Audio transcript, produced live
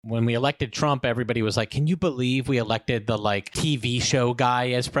When we elected Trump, everybody was like, can you believe we elected the like TV show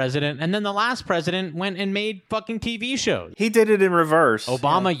guy as president? And then the last president went and made fucking TV shows. He did it in reverse.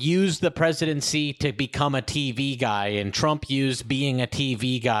 Obama used the presidency to become a TV guy, and Trump used being a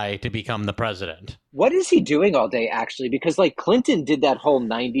TV guy to become the president. What is he doing all day, actually? Because, like, Clinton did that whole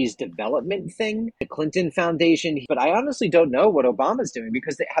 90s development thing, the Clinton Foundation. But I honestly don't know what Obama's doing,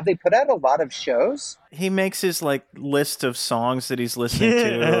 because have they put out a lot of shows? He makes his, like, list of songs that he's listening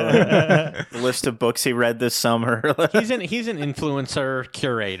to, the list of books he read this summer. He's an influencer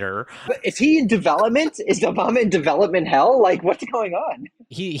curator. But is he in development? Is Obama in development hell? Like, what's going on?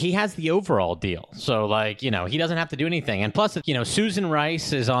 He has the overall deal. So, like, you know, he doesn't have to do anything. And plus, you know, Susan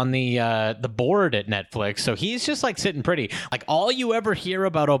Rice is on the board at Netflix, so he's just like sitting pretty. Like, all you ever hear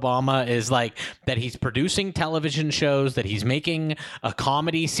about Obama is like that he's producing television shows, that he's making a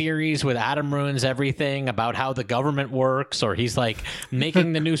comedy series with Adam Ruins Everything about how the government works, or he's like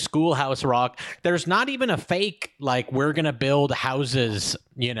making the new Schoolhouse Rock. There's not even a fake like we're gonna build houses,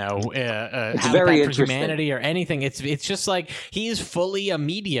 you know, Habitat for Humanity or anything. It's just like he's fully a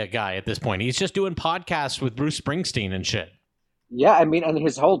media guy at this point. He's just doing podcasts with Bruce Springsteen and shit. Yeah, I mean, and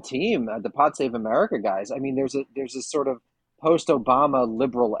his whole team, the Pod Save America guys. I mean, there's a sort of post-Obama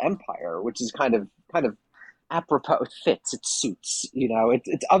liberal empire, which is kind of apropos. It fits, it suits. You know,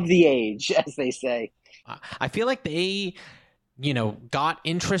 it's of the age, as they say. I feel like they, you know, got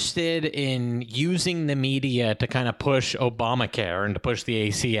interested in using the media to kind of push Obamacare and to push the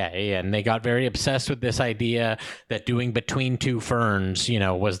ACA. And they got very obsessed with this idea that doing Between Two Ferns, you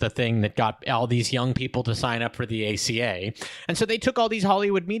know, was the thing that got all these young people to sign up for the ACA. And so they took all these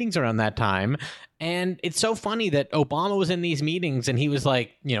Hollywood meetings around that time. And it's so funny that Obama was in these meetings and he was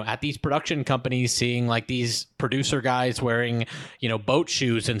like, you know, at these production companies seeing like these producer guys wearing, you know, boat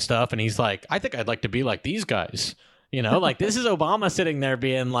shoes and stuff. And he's like, I think I'd like to be like these guys. You know, like this is Obama sitting there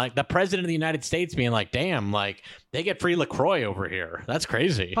being like the president of the United States being like, damn, like they get free LaCroix over here. That's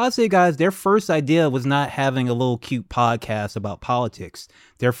crazy. I'd say, guys, their first idea was not having a little cute podcast about politics.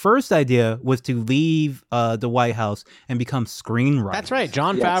 Their first idea was to leave the White House and become screenwriters. That's right.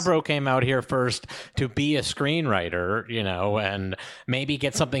 Jon Favreau came out here first to be a screenwriter, you know, and maybe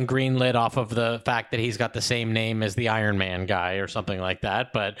get something greenlit off of the fact that he's got the same name as the Iron Man guy or something like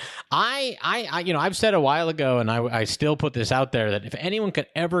that. But I you know, I've said a while ago, and I still put this out there, that if anyone could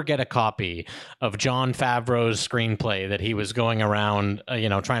ever get a copy of Jon Favreau's screenplay that he was going around, you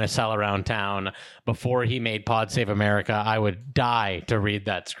know, trying to sell around town before he made Pod Save America, I would die to read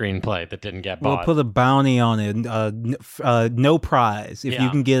that screenplay that didn't get bought. We'll put a bounty on it. No prize if you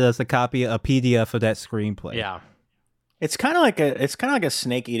can get us a PDF of that screenplay. Yeah. It's kind of like a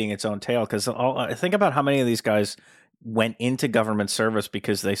snake eating its own tail, because think about how many of these guys went into government service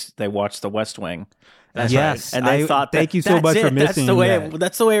because they watched The West Wing. Yes, right. And they thought, thank you so much for missing that.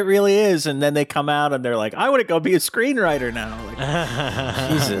 That's the way it really is. And then they come out and they're like, I want to go be a screenwriter now. Like,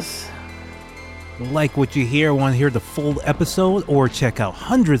 Jesus. Like what you hear, want to hear the full episode or check out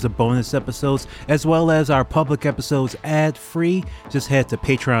hundreds of bonus episodes as well as our public episodes ad-free, just head to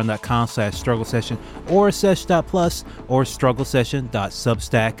patreon.com/struggle session or sesh.plus or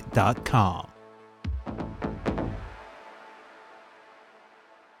strugglesession.substack.com.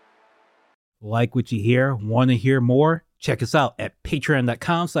 Like what you hear, want to hear more? Check us out at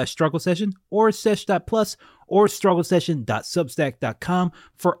patreon.com/struggle session or sesh.plus or strugglesession.substack.com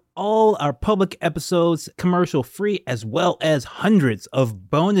for all our public episodes, commercial free, as well as hundreds of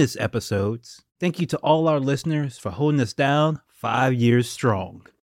bonus episodes. Thank you to all our listeners for holding us down 5 years strong.